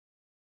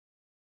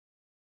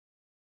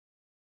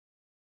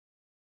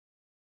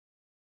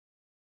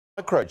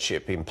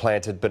Microchip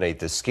implanted beneath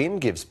the skin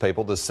gives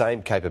people the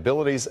same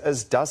capabilities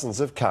as dozens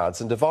of cards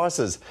and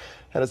devices.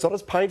 And it's not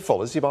as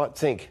painful as you might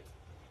think.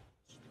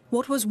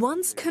 What was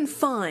once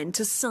confined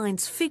to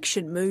science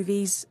fiction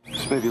movies...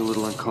 This may be a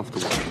little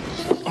uncomfortable.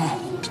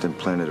 Just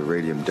implanted a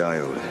radium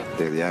diode.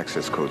 They're the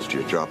access codes to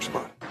your drop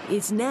spot.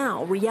 ...is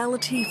now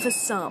reality for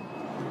some.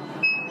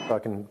 I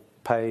can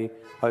pay,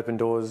 open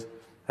doors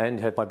and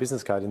have my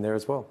business card in there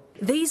as well.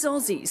 These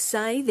Aussies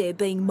say they're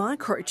being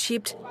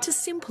microchipped to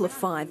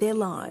simplify their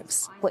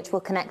lives. Which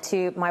will connect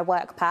to my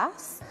work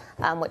pass,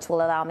 which will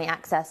allow me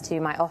access to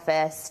my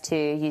office, to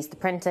use the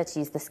printer, to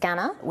use the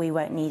scanner. We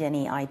won't need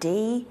any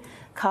ID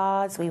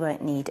cards, we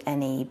won't need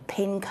any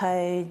PIN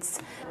codes,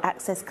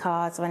 access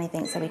cards or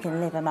anything, so we can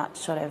live a much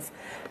sort of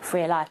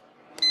freer life.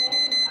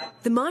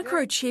 The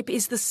microchip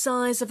is the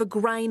size of a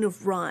grain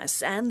of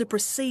rice and the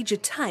procedure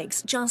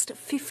takes just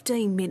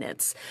 15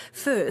 minutes.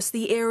 First,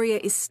 the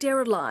area is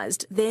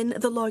sterilised, then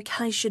the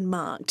location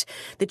marked.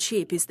 The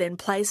chip is then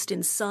placed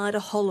inside a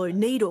hollow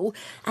needle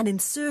and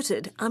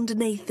inserted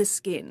underneath the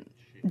skin.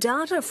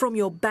 Data from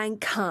your bank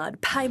card,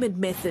 payment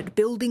method,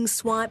 building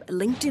swipe,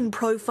 LinkedIn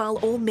profile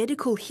or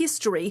medical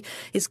history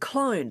is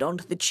cloned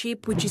onto the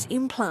chip which is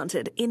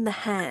implanted in the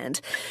hand.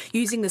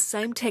 Using the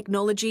same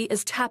technology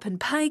as tap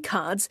and pay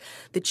cards,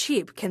 the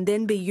chip can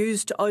then be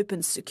used to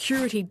open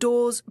security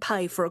doors,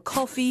 pay for a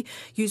coffee,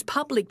 use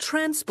public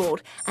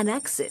transport and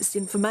access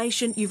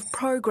information you've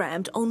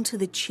programmed onto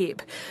the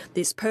chip.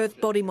 This Perth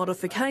body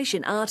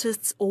modification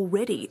artists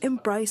already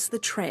embrace the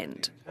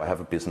trend. I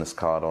have a business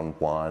card on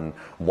one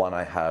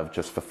I have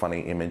just for funny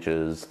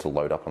images to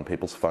load up on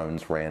people's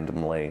phones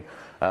randomly,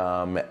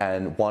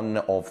 and one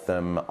of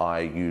them I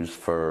use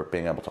for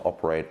being able to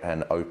operate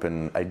and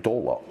open a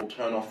door lock. We'll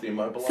turn off the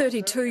immobiliser.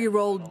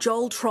 32-year-old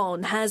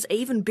Joeltron has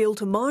even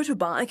built a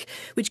motorbike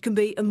which can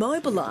be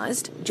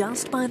immobilised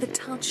just by the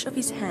touch of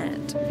his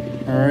hand.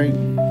 Alright,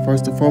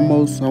 first and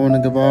foremost, I want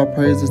to give all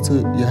praises to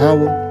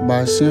Yahweh,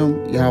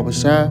 Ba'Shem, Yahweh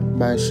Shai,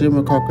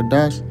 Ba'Shem,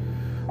 Kakadash.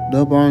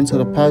 Double honor to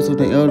the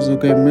apostles and elders of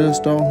Great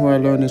Millstone who I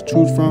learned this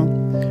truth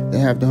from. They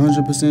have the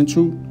 100%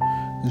 truth.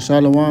 And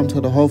shalom to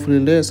the hopefully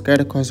led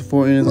scattered across the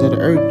four ends of the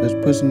earth that's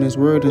pushing this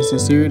word in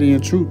sincerity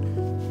and truth.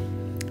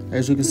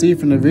 As you can see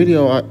from the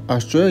video,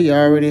 Australia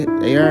already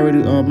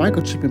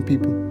microchipping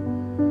people.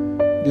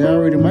 They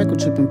already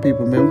microchipping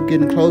people, man. We're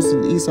getting close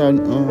to Esau,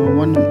 the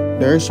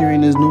earthshare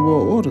in this New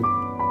World Order.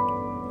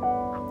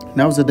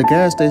 And I was at the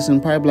gas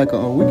station probably like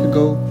a week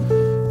ago,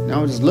 and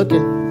I was just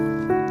looking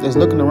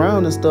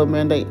around and stuff,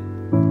 man.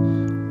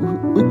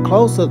 We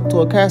closer to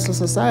a cashless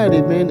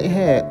society, man. It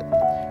had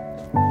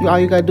all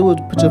you gotta do is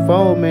put your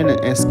phone, man,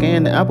 and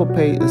scan the Apple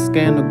Pay, and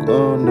scan the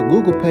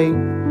Google Pay,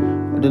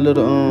 the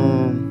little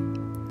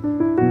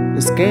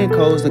the scan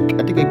codes. I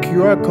think the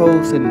QR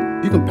codes,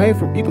 and you can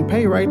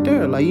pay right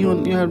there. Like you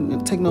don't have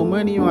to take no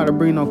money. You don't have to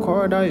bring no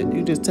card out.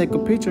 You just take a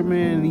picture,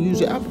 man, and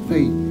use your Apple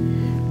Pay.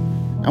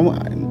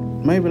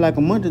 Maybe like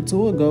a month or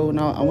two ago,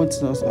 now I went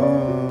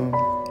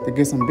to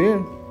get some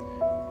beer.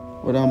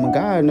 But a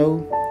guy I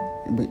know,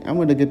 but I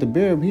went to get the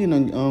beer, but he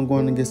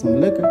going to get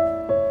some liquor,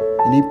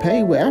 and he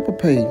paid with Apple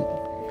Pay.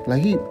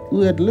 Like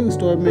we at the liquor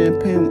store, man,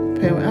 paying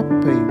with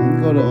Apple Pay. When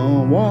you go to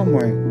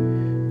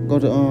Walmart, go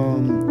to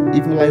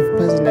even like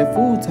places like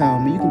Food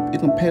Town, man, you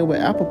can pay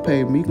with Apple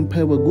Pay, man, you can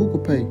pay with Google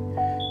Pay.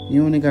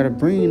 You only gotta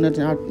bring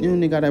nothing out. You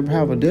only gotta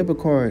have a debit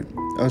card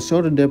or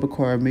show the debit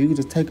card, man. You can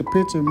just take a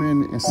picture,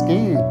 man, and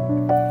scan.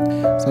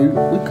 So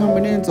we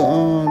coming into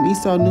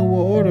Esau New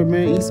World Order,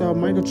 man. Esau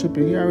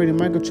microchipping. He already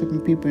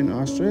microchipping people in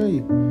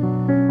Australia.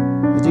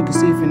 As you can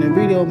see from the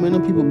video, man,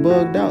 them people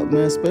bugged out,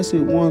 man. Especially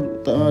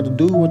the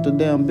dude with the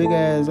damn big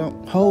ass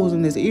holes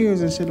in his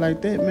ears and shit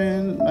like that,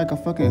 man. Like a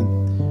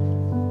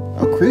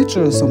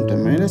creature or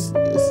something, man. That's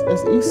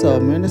Esau,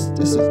 man. This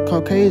is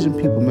Caucasian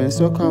people, man.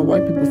 So-called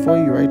white people for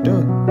you right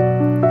there.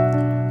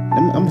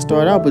 I'm gonna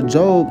start out with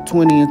Job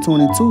 20 and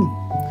 22.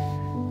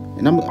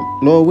 And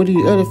Lord, what do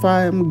you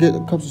edify? I'm gonna get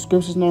a couple of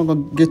scriptures. Not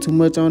gonna get too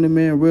much on it,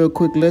 man. Real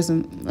quick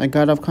lesson. I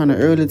got off kind of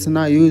early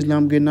tonight. Usually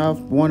I'm getting off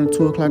 1 or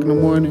 2 o'clock in the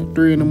morning,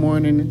 3 in the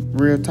morning,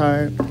 real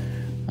tired.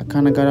 I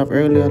kind of got off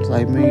early. I was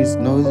like, man, it's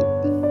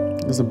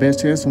the best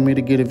chance for me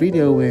to get a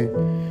video in.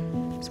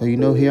 So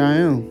here I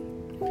am.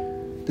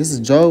 This is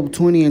Job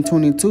 20 and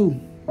 22.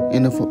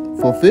 In the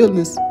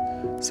fulfillment,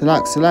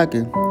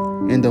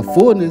 in the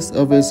fullness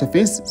of his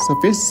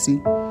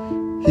sufficiency,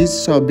 he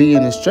shall be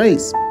in the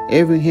straits.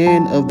 Every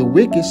hand of the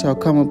wicked shall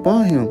come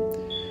upon him.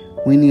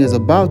 When he is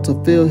about to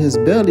fill his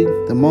belly,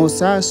 the Most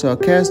High shall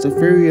cast the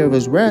fury of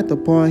his wrath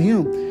upon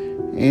him,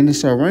 and it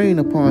shall rain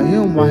upon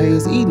him while he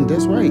is eating.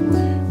 That's right.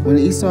 When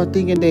Esau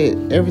thinking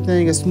that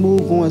everything is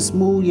smooth, going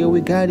smooth, yeah,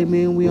 we got it,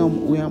 man. We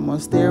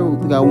almost there.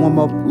 We got one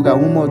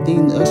more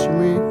thing to usher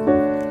in,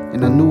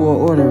 and the New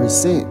World Order is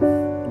set.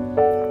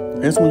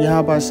 That's when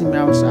Yahweh Shem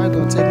Shai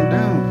gonna take him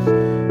down.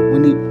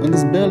 When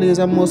his belly is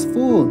almost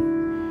full.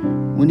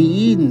 When he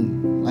eating.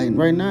 Like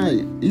right now,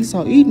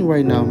 Esau eating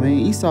right now, man.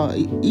 Esau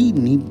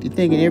eating. He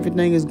thinking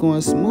everything is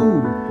going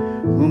smooth.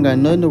 We don't got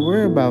nothing to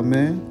worry about,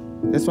 man.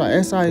 That's why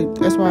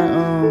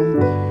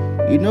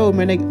you know,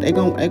 man, they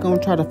gonna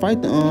try to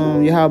fight the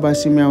Yahweh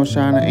Shimei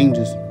Shine the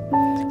angels.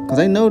 Cause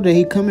they know that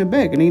he coming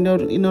back, and they know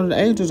the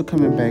angels are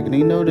coming back, and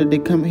they know that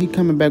he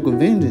coming back with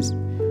vengeance.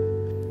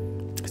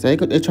 So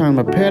they're trying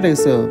to prepare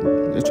themselves.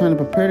 They're trying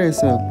to prepare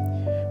themselves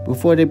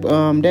before that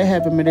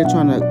happen. Man, they're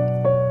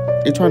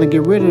trying to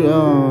get rid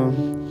of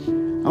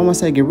I won't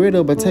say get rid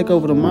of, but take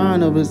over the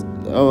mind of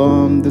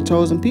the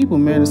chosen people,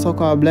 man, the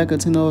so-called Black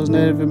Latinos,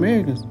 Native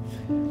Americans.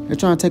 They're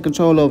trying to take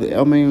control of it.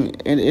 I mean,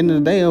 at the end of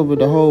the day, over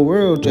the whole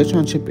world, they're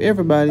trying to chip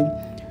everybody.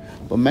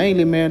 But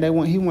mainly, man,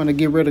 he want to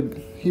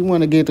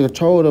get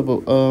control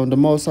of the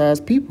Most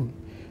High's people,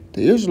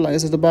 the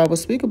Israelites, as the Bible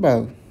speak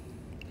about.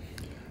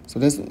 So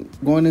that's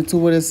going into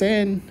what it's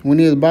saying. When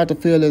he is about to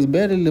feel his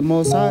belly, the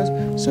Most High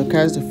shall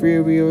cast the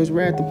fury of his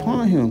wrath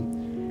upon him,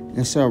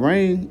 and shall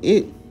rain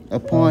it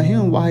upon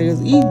him while he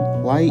is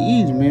eating. While he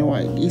eats, man.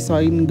 Why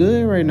Esau eating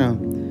good right now?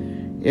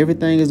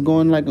 Everything is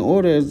going like in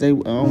order, as they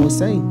always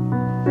say.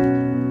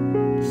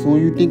 So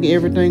when you think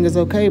everything is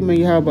okay,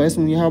 man, that's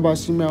when Yahweh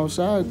Shimei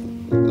Shai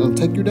will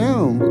take you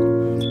down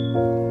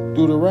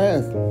through the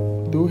wrath,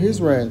 through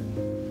his wrath.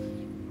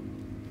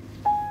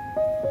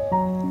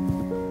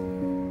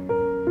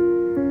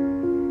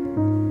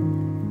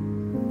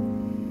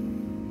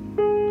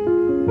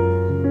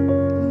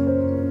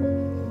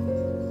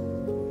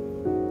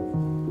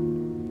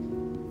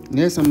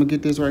 Next, I'm going to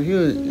get this right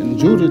here in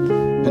Judith,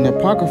 in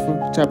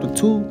Apocrypha, chapter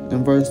 2,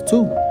 and verse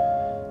 2.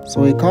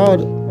 So he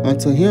called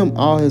unto him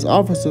all his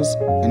officers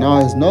and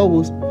all his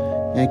nobles,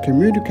 and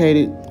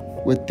communicated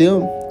with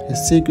them his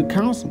secret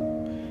counsel,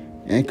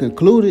 and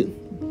concluded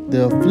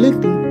the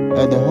afflicting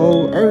of the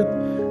whole earth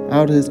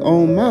out of his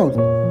own mouth.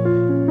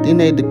 Then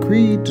they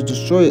decreed to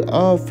destroy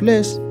all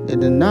flesh that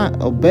did not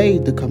obey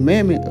the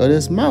commandment of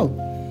this mouth.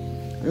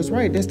 That's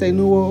right. That's their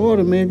new world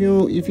order, man.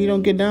 If you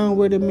don't get down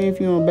with it, man, if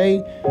you don't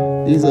obey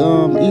these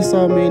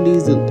Esau, man,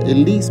 these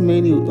elites,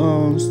 man,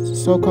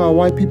 these so-called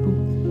white people,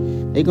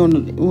 they're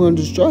gonna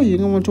destroy you.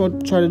 They're gonna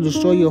try to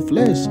destroy your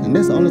flesh, and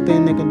that's the only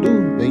thing they can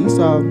do. But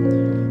Esau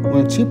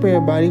want to chip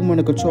everybody. He want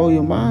to control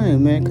your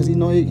mind, man, because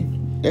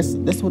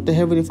that's what the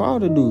Heavenly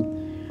Father do.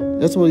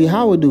 That's what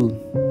Yahweh do.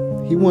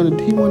 He want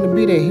to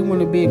be there. He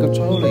want to be in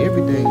control of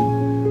everything.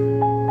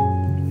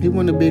 He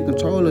want to be in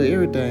control of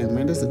everything,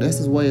 man. That's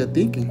his way of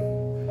thinking.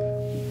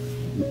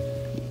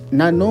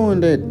 Not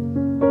knowing that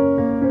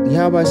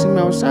Yahweh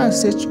Shimei Shai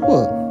set you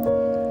up.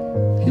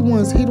 He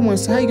wants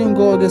how you gonna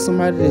go against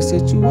somebody that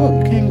set you up?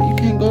 You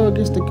can't go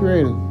against the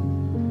Creator.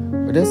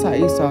 But that's how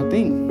Esau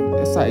think.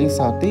 That's how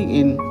Esau think.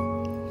 And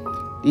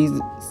these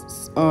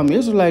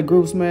Israelite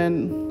groups,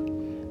 man,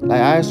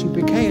 like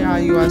ISUPK,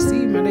 IUIC,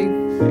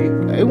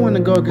 man, they want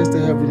to go against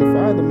the Heavenly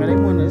Father, man.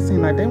 They want to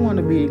seem like they want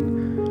to be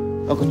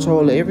a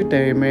control of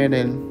everything, man,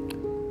 and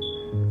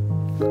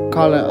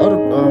calling other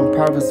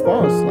prophets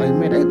false. Like,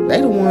 man,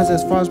 they the ones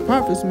that's false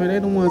prophets, man. They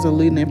the ones that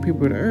leading their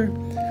people to earth,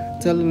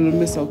 telling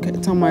them it's okay.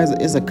 Talking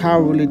about it's a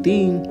cowardly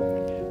thing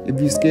if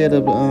you scared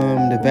of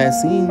the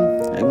vaccine.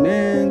 Like,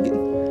 man,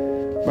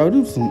 bro,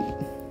 do some.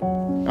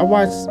 I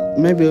watched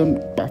maybe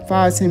about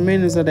 5-10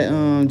 minutes of that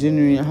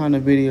Genuine Honda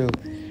video.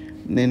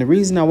 And then the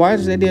reason I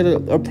watched it, they did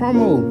a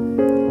promo.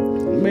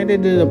 Man, they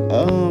did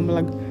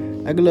like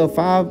a little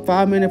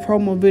 5-minute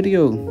promo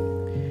video.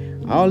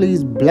 All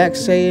these black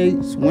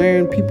shades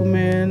wearing people,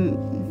 man.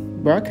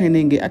 Bro, I couldn't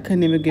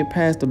even get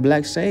past the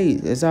black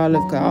shades. It's all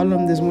of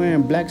them just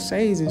wearing black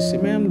shades and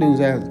shit, man. Them dudes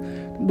act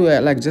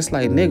like just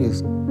like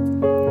niggas.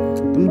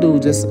 Them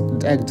dudes just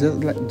act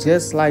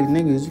just like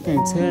niggas. You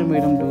can't tell me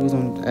them dudes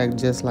don't act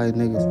just like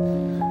niggas.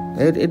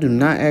 They do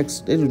not act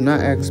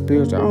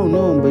spiritual. I don't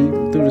know them,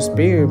 but through the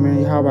spirit,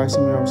 man. How about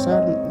some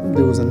outside? Them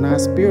dudes are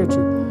not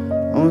spiritual.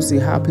 I don't see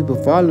how people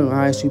follow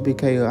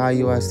ISUPK or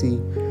IUIC.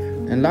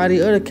 And a lot of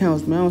the other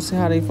accounts, man, I don't see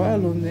how they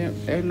follow them.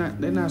 They're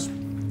not.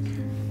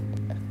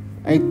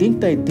 I think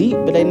they deep,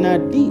 but they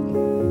not deep.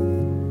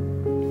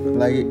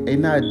 Like, they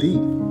not deep.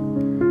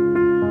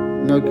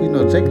 You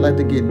know, Jake like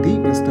to get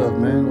deep and stuff,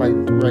 man. Like,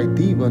 right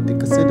deep, but they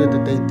consider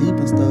that they deep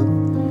and stuff.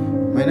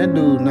 Man, that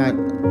dude not,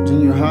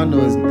 Junior Hondo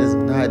is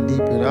not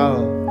deep at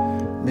all.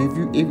 I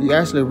mean, if you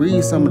actually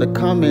read some of the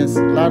comments,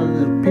 a lot of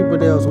the people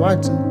that was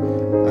watching,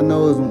 I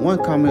know it was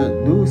one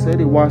comment, dude said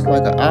he watched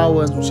like an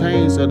hour and some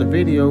change of the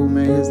video,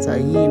 man. His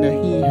like, he ain't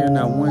hear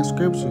not one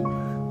scripture,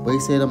 but he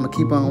said, I'm gonna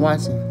keep on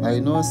watching. Like,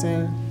 you know what I'm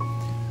saying?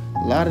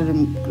 A lot of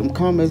them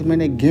comments, man,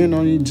 they getting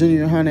on you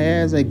Junior Hunter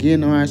ass, they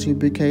getting on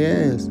ISUPK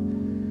ass.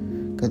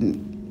 Cause,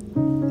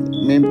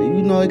 man,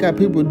 you know, they got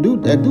people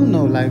that do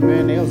know, like,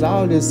 man, they was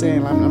all just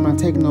saying, like, I'm not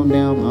taking no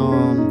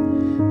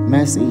damn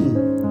Maxine.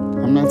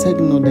 I'm not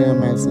taking no damn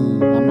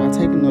Maxine. I'm not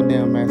taking no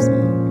damn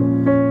Maxine.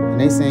 And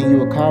they saying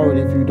you a coward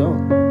if you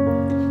don't.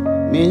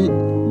 Man,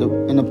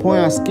 and the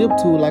point I skipped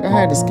to, like, I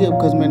had to skip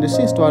because, man, the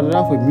shit started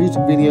off with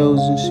music videos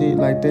and shit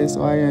like that,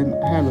 so I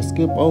had to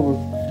skip over.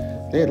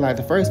 Like,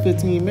 the first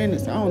 15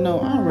 minutes, I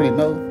don't really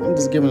know. I'm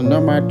just giving a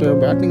number out there,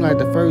 but I think, like,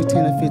 the first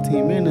 10 to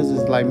 15 minutes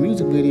is, like,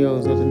 music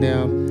videos of the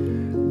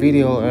damn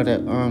video of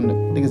that I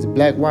think it's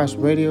Black Watch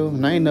Radio,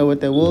 and I didn't know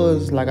what that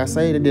was. Like I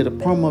say, they did a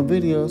promo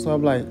video, so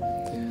I'm like,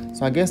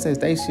 so I guess that's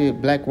they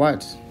shit, Black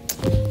Watch.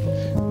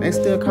 They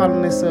still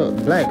calling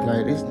themselves black.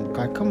 Like, it's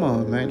like, come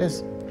on, man,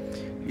 that's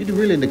you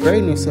really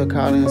degrading yourself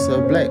calling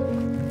yourself black.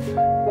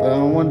 But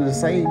I wanted to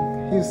say,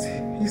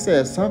 he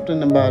said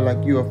something about like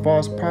you're a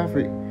false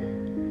prophet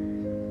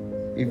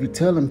if you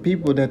telling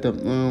people that the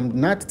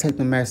not to take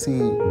the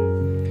vaccine.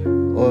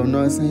 Or you know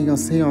what I'm saying? He gonna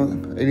say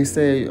on. He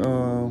said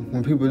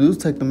when people do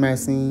take the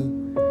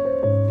vaccine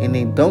and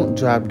they don't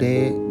drop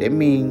dead, that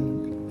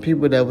mean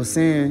people that was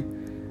saying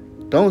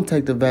don't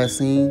take the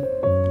vaccine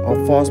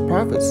are false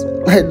prophets.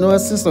 Like, no,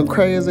 it's just some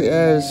crazy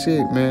ass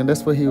shit, man.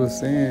 That's what he was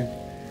saying.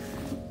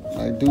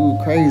 Like, dude,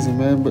 crazy,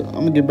 man. But I'm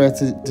gonna get back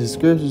to the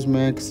scriptures,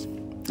 man, cause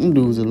them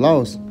dudes are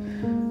lost.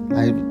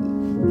 Like, you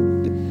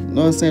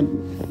know what I'm saying?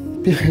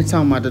 People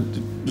talking about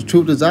the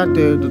truth is out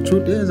there. The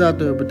truth is out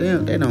there, but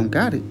they don't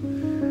got it.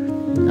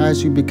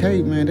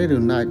 ISUBK, man, they do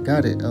not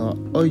got it.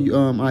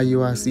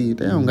 IUIC,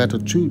 they don't got the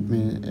truth,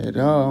 man, at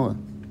all.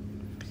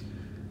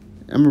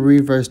 I'm going to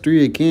read verse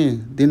 3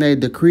 again. Then they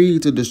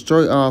decreed to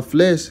destroy all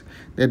flesh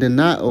that did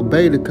not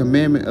obey the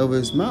commandment of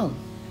his mouth.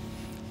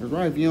 That's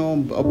right. If you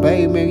don't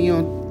obey, man, you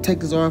don't take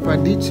this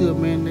RFID chip,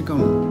 man, they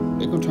gonna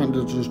try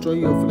to destroy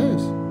your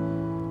flesh.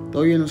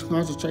 Throw you in a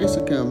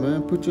concentration camp,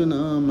 man. Put you in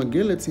a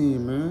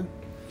guillotine, man.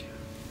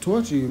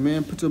 Torture you,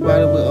 man. Put your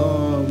body with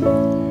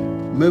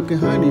milk and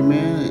honey,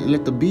 man, and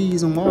let the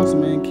bees and wasps,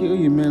 man, kill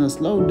you, man, a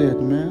slow death,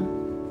 man.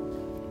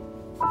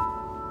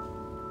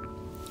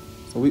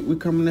 So we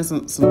coming in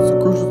some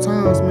crucial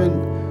times, man.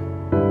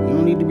 You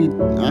don't need to be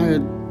out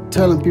here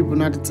telling people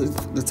not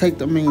to take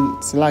the,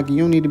 it's like you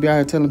don't need to be out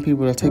here telling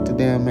people to take the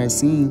damn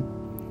vaccine.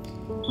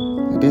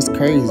 Like, that's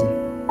crazy.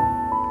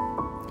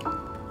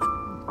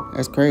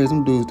 That's crazy.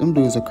 Them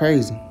dudes are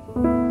crazy.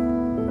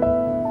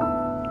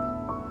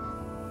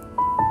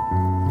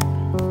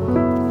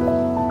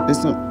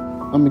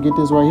 I'm gonna get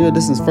this right here.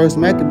 This is 1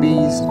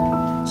 Maccabees,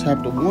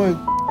 chapter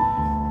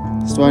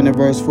 1, starting at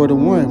verse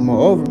 41.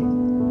 Moreover,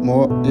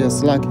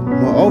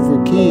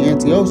 King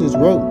Antiochus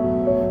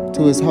wrote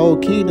to his whole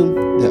kingdom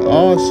that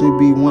all should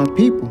be one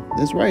people.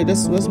 That's right.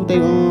 That's what they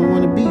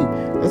want to be.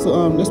 That's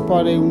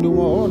part of their new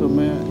world order,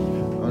 man.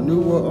 A new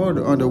world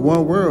order under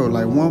one world,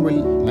 like one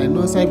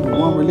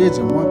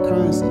religion, one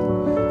currency.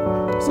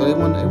 So they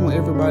want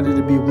everybody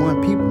to be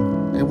one people.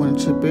 They want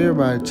to chip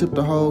everybody, chip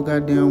the whole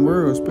goddamn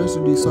world,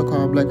 especially these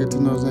so-called Black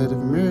Latinos,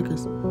 Native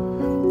Americans.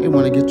 They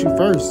want to get you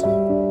first.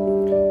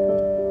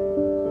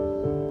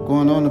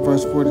 Going on to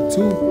verse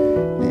 42,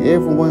 and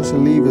everyone shall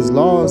leave his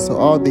laws, so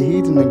all the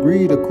heathen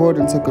agreed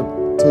according to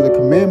the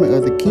commandment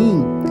of the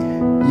king.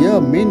 Yeah,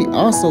 many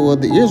also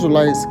of the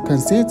Israelites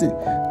consented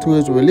to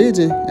his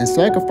religion and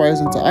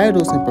sacrificing to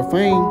idols and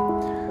profane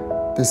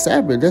the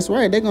Sabbath. That's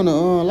right. They're gonna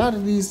a lot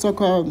of these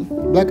so-called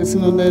Black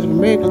Latino Native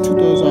American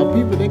 2,000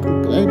 people. They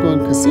ain't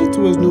gonna consent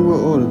to his new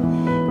world order.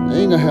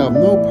 They ain't gonna have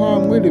no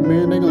problem with it,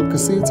 man. They gonna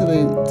consent to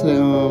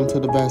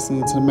the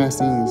vaccine, to the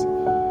vaccines.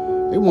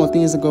 They want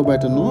things to go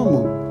back to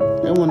normal.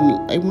 They want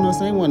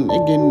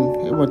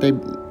their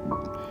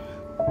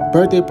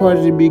birthday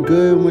party to be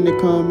good when they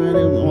come, man.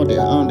 They want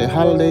their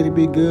holiday to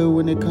be good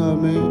when they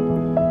come, man.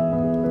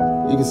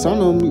 You can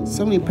some of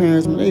these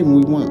parents, man, they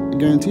want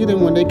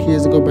their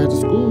kids to go back to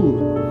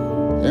school.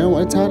 They don't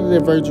want tired of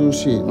that virtual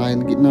shit. Like,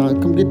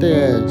 come get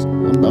their ass.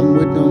 I'm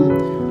with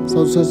them.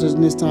 Such as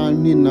this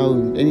time, they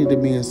need to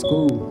be in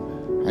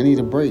school. I need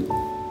a break. You know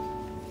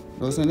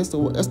what I'm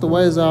saying? That's the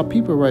ways of our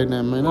people right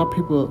now, man. Our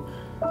people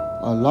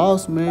are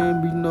lost,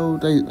 man. We know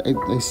they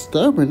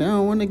stubborn. They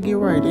don't want to get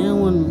right. They don't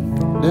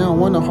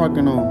want to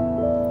hearken on.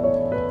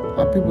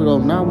 Our people do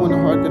not want to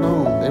hearken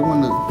on. They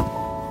want to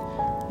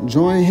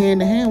join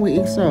hand in hand with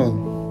Esau.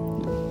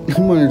 They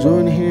want to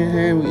join hand in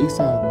hand with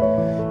Esau.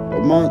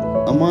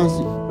 Amongst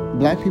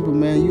Black people,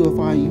 man, you will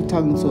find you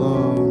talking to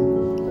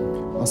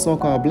a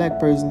so-called Black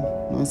person. You know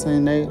what I'm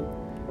saying?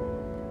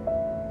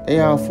 They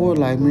all for,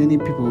 like, many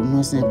people, you know what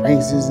I'm saying,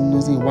 racist, you know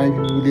what I'm saying, white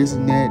people, this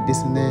and that.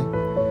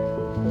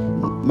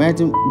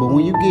 Imagine, but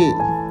when you get, you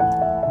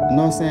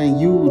know what I'm saying,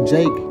 you,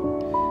 Jake,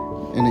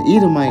 and the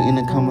Edomite in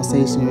the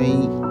conversation,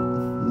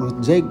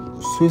 man, Jake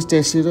switched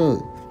that shit up.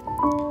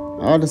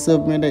 All the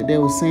stuff, man, that they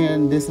were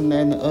saying, this and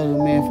that and the other,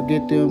 man,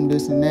 forget them,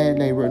 this and that,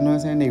 you know what I'm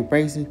saying, they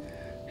racist.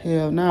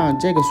 Hell nah,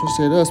 Jake will switch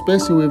it up,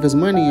 especially if it's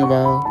money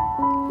involved.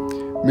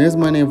 Man, there's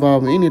money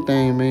involved in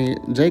anything, man,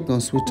 Jake gonna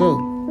switch up.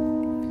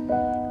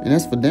 And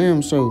that's for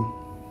damn sure.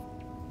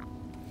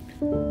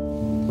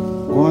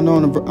 Going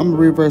on, I'm gonna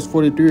read verse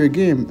 43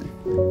 again.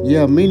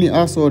 Yeah, many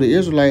also of the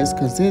Israelites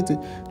consented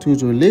to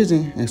his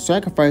religion and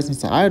sacrificing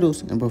to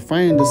idols and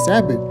profaning the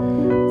Sabbath.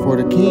 For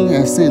the king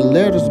has sent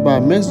letters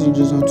by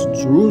messengers unto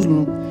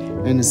Jerusalem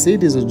and the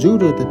cities of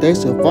Judah that they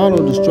shall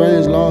follow the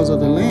strange laws of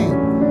the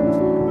land.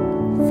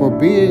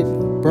 Forbid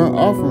burnt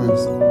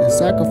offerings and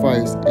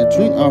sacrifice and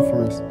drink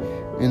offerings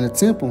in the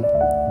temple,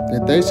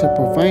 that they shall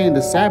profane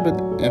the Sabbath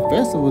and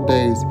festival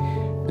days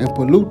and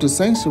pollute the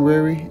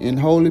sanctuary and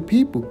holy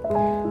people.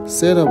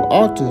 set up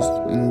altars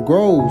and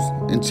groves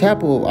and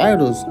chapel of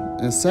idols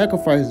and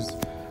sacrifices,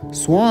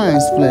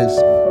 swine's flesh,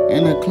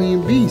 and a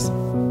clean beast,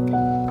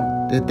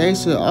 that they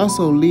should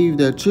also leave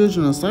their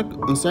children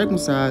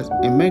uncircumcised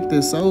and make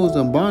their souls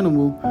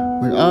abominable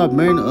with all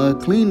manner of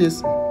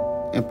uncleanness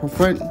and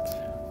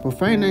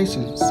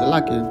profanation. So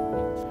like a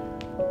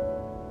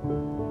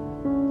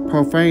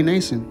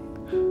profanation,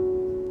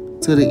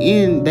 to the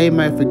end they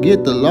might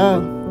forget the law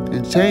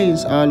and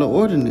change all the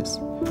ordinance.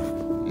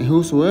 And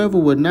whosoever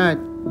would not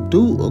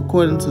do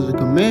according to the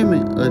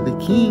commandment of the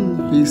king,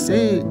 he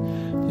said,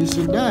 he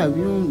should die. If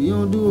you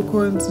don't do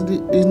according to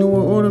this new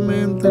world order,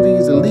 man, to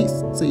these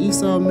elites, to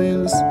Esau,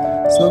 man, this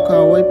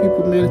so-called white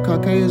people, man,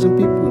 Caucasian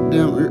people,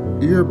 damn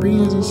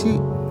Europeans and shit,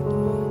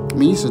 I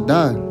mean, you should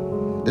die.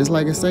 That's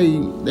like I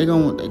say, they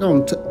gonna take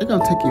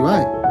you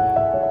out.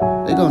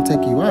 They gonna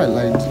take you out.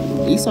 Like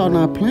Esau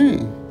not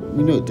playing.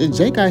 You know,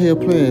 Jake out here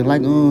playing.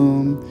 Like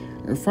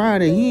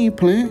Friday, he ain't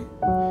playing.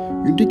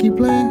 You think he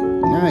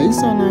playing? Nah,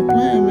 Esau not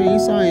playing, man.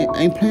 Esau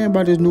ain't playing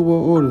by this new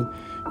world order.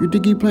 You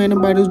think he playing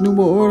about this new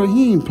world order?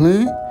 He ain't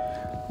playing.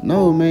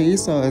 No, man,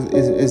 Esau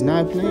is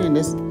not playing.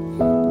 That's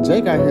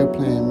Jake out here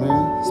playing,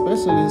 man.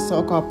 Especially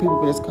so-called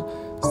people that's I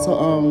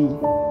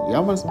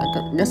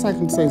guess I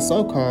can say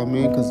so-called,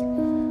 man, because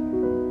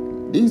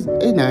they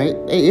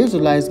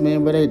Israelites,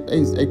 man, but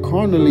they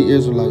carnally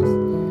Israelites. A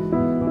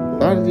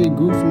lot of these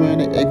groups, man,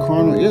 they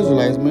carnal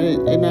Israelites,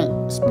 man. They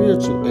not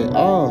spiritual at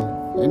all.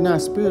 They're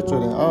not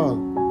spiritual at all.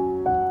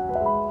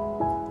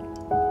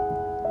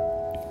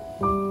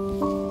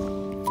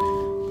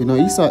 You know,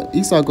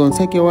 Esau gonna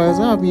take your ass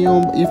off if you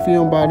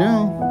don't bow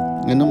down.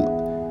 And them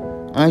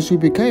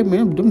ISUPK,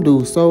 man, them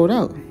dudes sold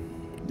out.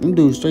 Them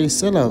dudes straight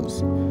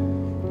sellouts.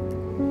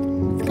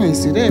 You can't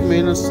see that,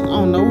 man. I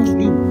don't know.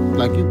 You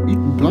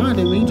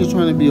blinded, man. You just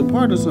trying to be a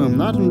part of something. A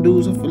lot of them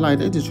dudes, I feel like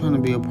they just trying to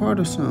be a part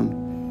of something.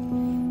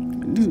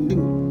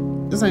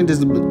 This ain't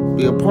just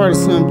be a part of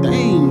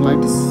something.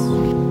 Like this,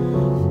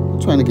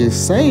 trying to get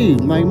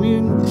saved. Like,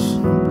 man,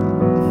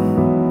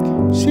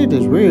 shit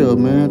is real,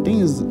 man.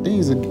 Things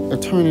are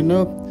turning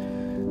up.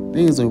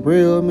 Things are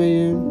real,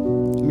 man.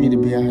 You need to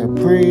be out here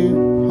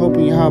praying,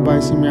 hoping Yahweh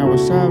see me out with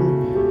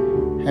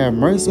Shabbat, have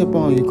mercy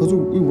upon you, because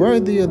we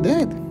worthy of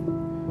that.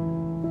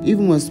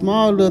 Even when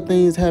small little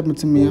things happen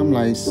to me, I'm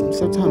like,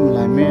 sometimes I'm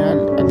like,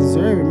 man, I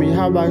deserve it, man.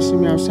 Yahweh see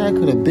me out with Shabbat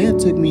could have been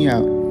took me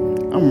out.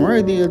 I'm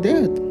worthy of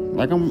that.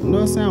 Like, you know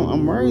what I'm saying?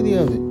 I'm worthy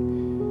of it.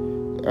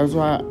 That's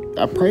why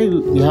I pray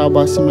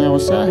Yahweh see me out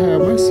with Shabbat,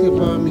 have mercy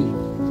upon me.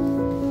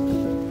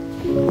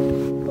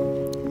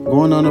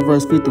 Going on to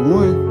verse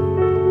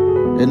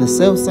 51, in the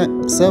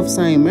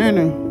self-same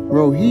manner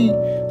wrote he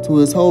to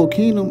his whole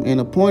kingdom and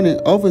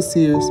appointed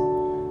overseers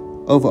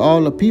over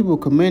all the people,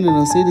 commanding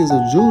the cities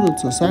of Judah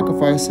to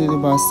sacrifice city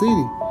by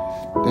city,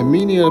 that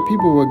many of the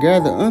people were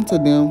gathered unto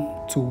them,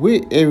 to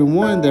wit,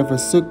 everyone that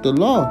forsook the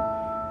law.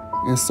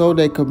 And so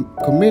they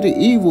committed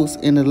evils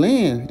in the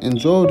land, and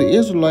drove the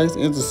Israelites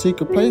into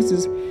secret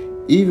places,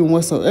 even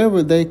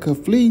whatsoever they could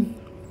flee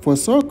for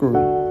succor.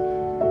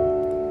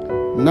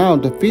 Now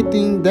the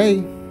 15th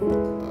day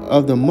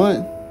of the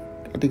month,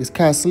 I think it's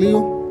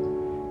CashLess,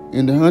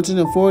 in the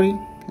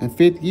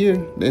 145th year,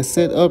 they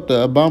set up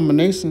the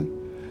abomination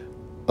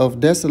of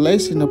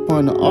desolation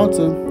upon the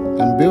altar,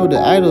 and built the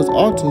idols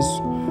altars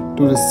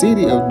through the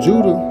city of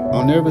Judah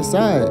on every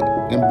side,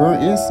 and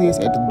burnt incense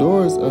at the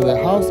doors of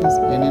their houses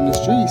and in the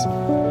streets.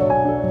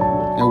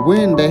 And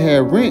when they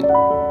had rent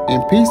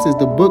in pieces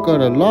the book of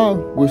the law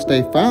which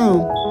they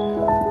found,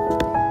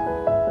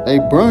 they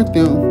burnt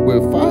them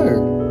with fire.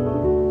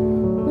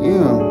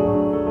 And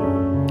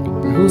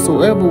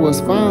whosoever was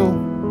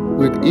found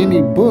with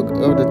any book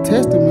of the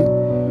testament,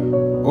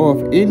 or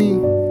of any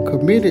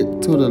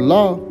committed to the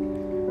law,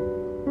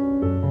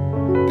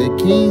 the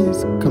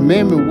king's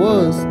commandment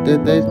was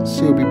that they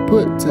should be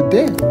put to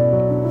death.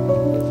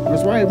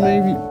 That's right,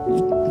 man.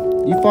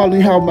 You follow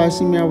Yahweh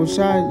Shemi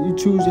Awashai, you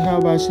choose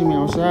Yahweh Shemi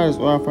Awashai as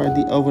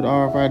RFID over the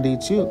RFID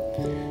chip,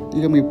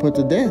 you're gonna be put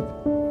to death.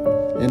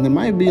 And it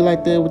might be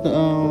like that with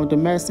the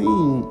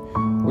Maxine,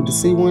 with the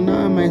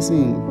C19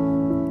 Maxine.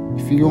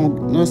 If you don't,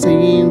 you know what I'm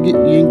saying, you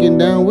ain't getting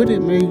down with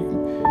it, man.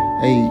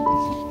 Hey,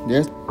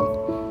 just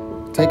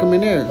take him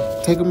in there.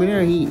 Take him in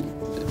there. He,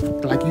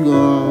 like you,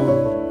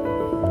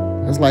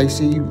 it's like,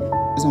 see,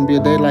 it's gonna be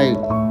a day like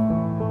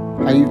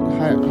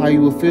how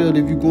you will feel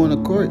if you go into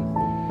court.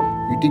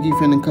 You think you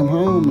finna come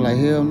home? Like,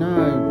 hell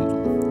nah.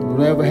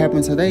 Whatever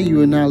happened today, you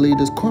will not leave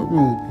this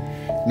courtroom.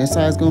 And that's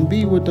how it's gonna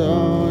be with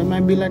the, it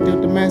might be like that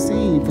with the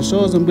Maxine. For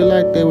sure it's gonna be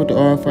like that with the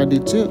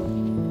RFID chip.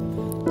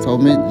 So,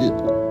 man,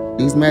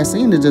 these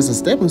Maxine is just a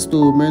stepping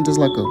stool, man. Just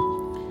like a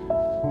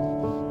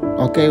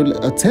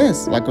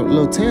test, like a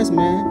little test,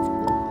 man,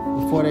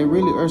 before they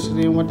really usher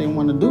in what they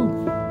want to do.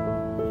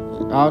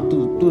 All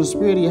through the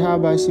spirit of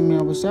Yahweh Shemi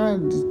Awashai,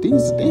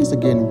 these things are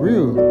getting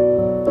real.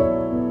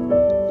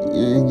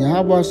 And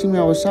Yahweh Shemi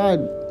Awashai,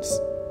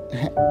 you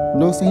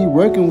know what I'm saying, he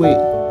working with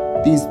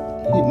these, I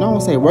don't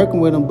want to say working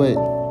with them, but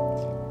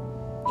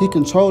he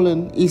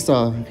controlling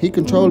Esau. He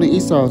controlling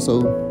Esau,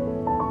 so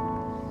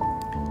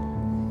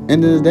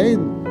end of the day,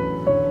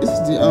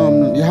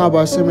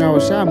 Yahweh Shem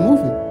Yahushua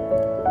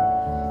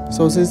moving.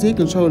 So since he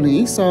controlling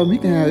Esau, we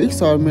can have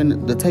Esau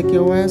man to take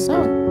your ass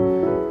out.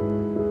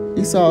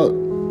 Esau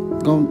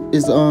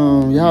is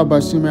Yahweh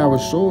Shem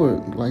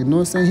Yahushua. Like, you know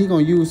what I'm saying? He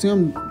gonna use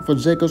him for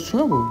Jacob's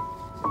trouble.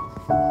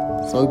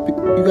 So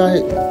you got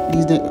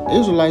these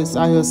Israelites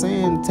out here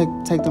saying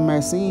take the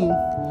vaccine.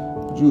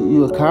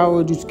 You a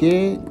coward, you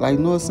scared. Like, you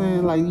know what I'm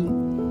saying? Like,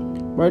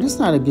 bro, this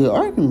not a good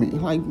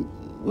argument. Like,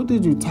 what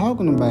did you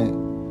talking about?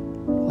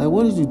 Like,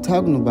 what is you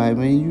talking about,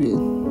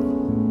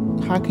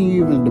 man? How can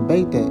you even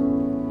debate that?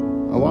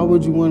 Or why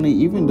would you want to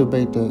even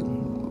debate that?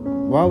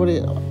 Why would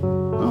it? I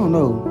don't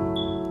know.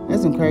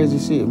 That's some crazy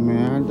shit,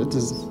 man.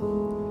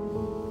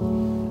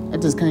 I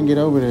just can't get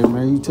over that,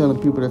 man. You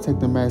telling people to take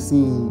the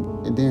vaccine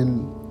and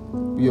then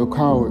you're a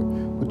coward.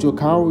 But you're a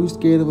coward. You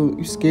scared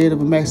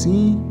of a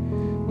vaccine?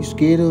 You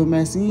scared of a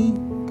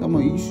vaccine? Come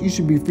on, you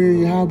should be fearing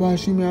Yahweh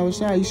Shem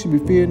Yahushua. You should be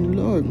fearing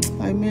the Lord.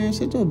 Like, man,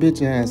 shut your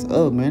bitch ass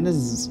up, man.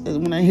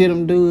 When I hear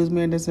them dudes,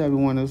 man, that's what I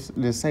want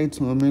to say to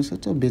them, man.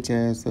 Shut your bitch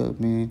ass up,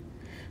 man.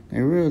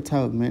 They real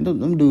talk, man.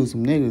 Them dudes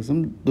some niggas.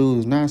 Them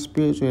dudes not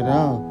spiritual at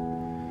all.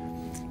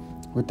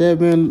 With that,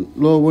 man,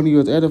 Lord, when you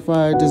was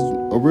edified, just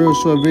a real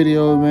short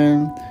video,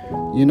 man.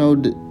 You know,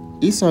 the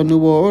Esau New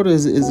World Order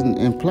is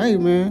in play,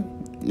 man.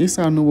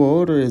 Esau New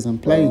World Order is in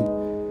play.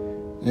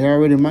 They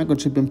already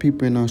microchipping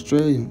people in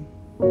Australia,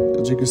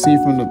 as you can see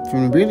from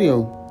the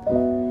video.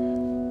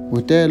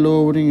 With that,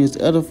 Lord, when is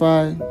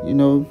edified, you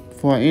know,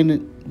 before I end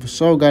it, for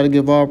sure, got to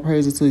give all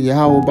praises to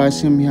Yahweh by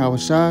Shem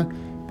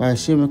Yahushua, by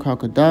Shem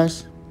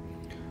Kakadash.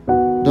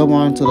 Double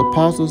honor to the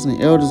apostles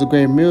and elders of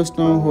Great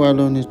Millstone, who I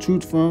learned this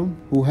truth from,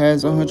 who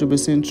has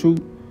 100%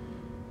 truth.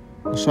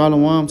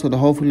 Shalom to the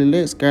hopefully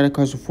elect, scattered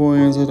across the four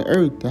ends of the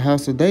earth, the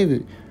house of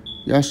David,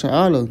 Yasha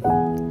Allah,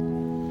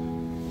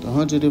 the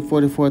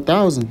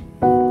 144,000.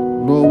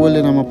 Lord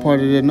willing, I'm a part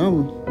of that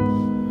number.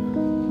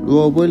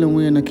 Lord willing,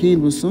 we in the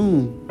kingdom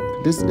soon.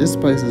 This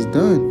place is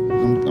done.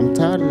 I'm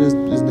tired of this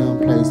damn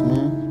place,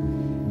 man.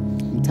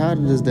 I'm tired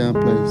of this damn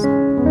place.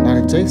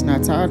 Now, Jake's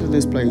not tired of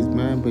this place,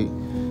 man, but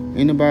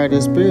anybody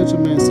that's spiritual,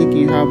 man,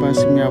 seeking Yahweh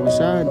Shem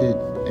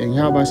Yahushua, and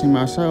Yahweh Shem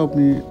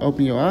Yahushua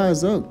open your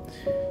eyes up.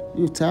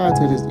 You tired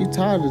of this? You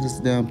tired of this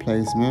damn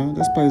place, man?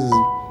 This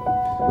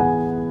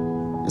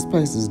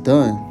place is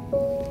done.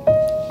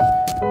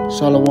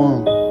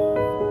 Shalom.